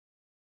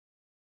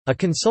A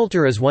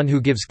consultor is one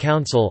who gives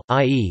counsel,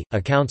 i.e., a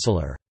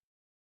counselor.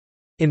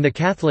 In the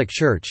Catholic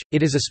Church,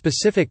 it is a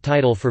specific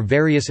title for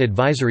various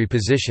advisory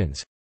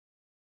positions.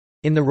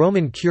 In the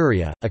Roman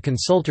Curia, a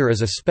consultor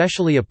is a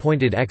specially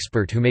appointed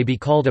expert who may be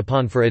called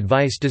upon for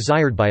advice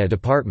desired by a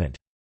department.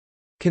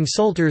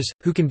 Consultors,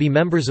 who can be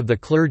members of the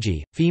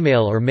clergy,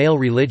 female or male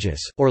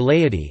religious, or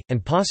laity,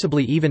 and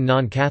possibly even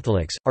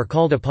non-Catholics, are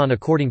called upon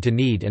according to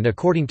need and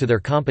according to their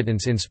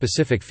competence in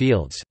specific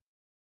fields.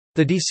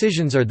 The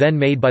decisions are then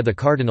made by the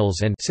cardinals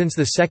and, since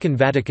the Second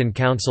Vatican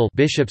Council,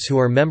 bishops who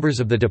are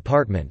members of the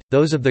department,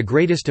 those of the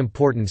greatest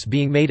importance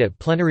being made at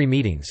plenary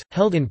meetings,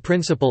 held in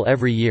principle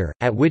every year,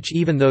 at which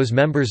even those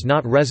members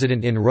not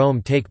resident in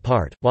Rome take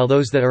part, while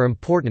those that are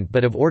important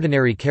but of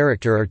ordinary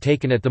character are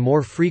taken at the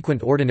more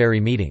frequent ordinary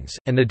meetings,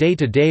 and the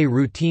day-to-day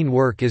routine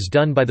work is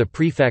done by the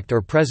prefect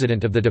or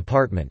president of the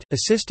department,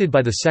 assisted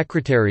by the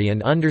secretary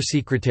and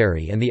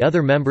undersecretary and the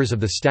other members of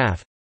the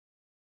staff.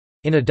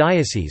 In a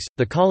diocese,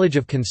 the College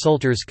of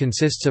Consultors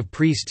consists of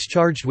priests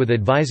charged with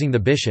advising the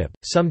bishop.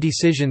 Some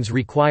decisions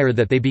require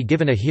that they be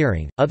given a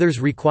hearing, others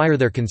require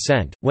their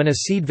consent. When a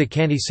sede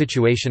vacante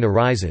situation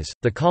arises,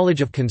 the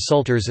College of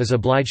Consultors is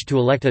obliged to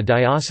elect a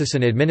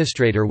diocesan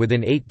administrator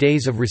within 8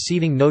 days of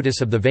receiving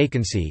notice of the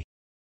vacancy.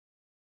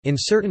 In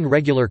certain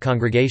regular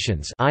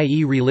congregations,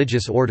 i.e.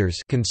 religious orders,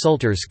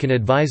 consultors can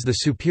advise the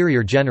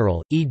superior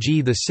general,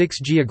 e.g. the 6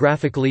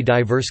 geographically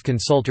diverse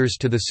consultors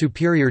to the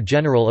superior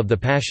general of the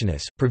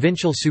Passionis,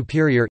 provincial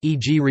superior,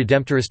 e.g.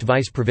 redemptorist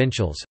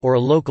vice-provincials, or a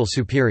local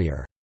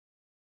superior.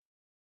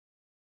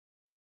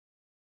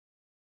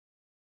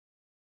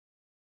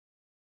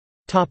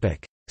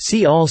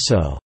 See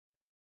also: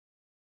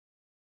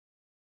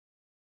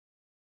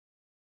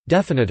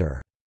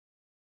 Definitor.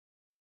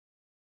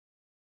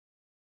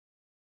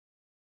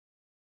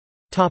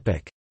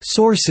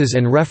 Sources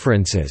and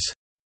references.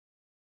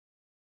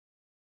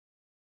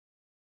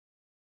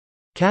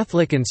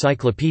 Catholic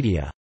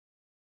Encyclopedia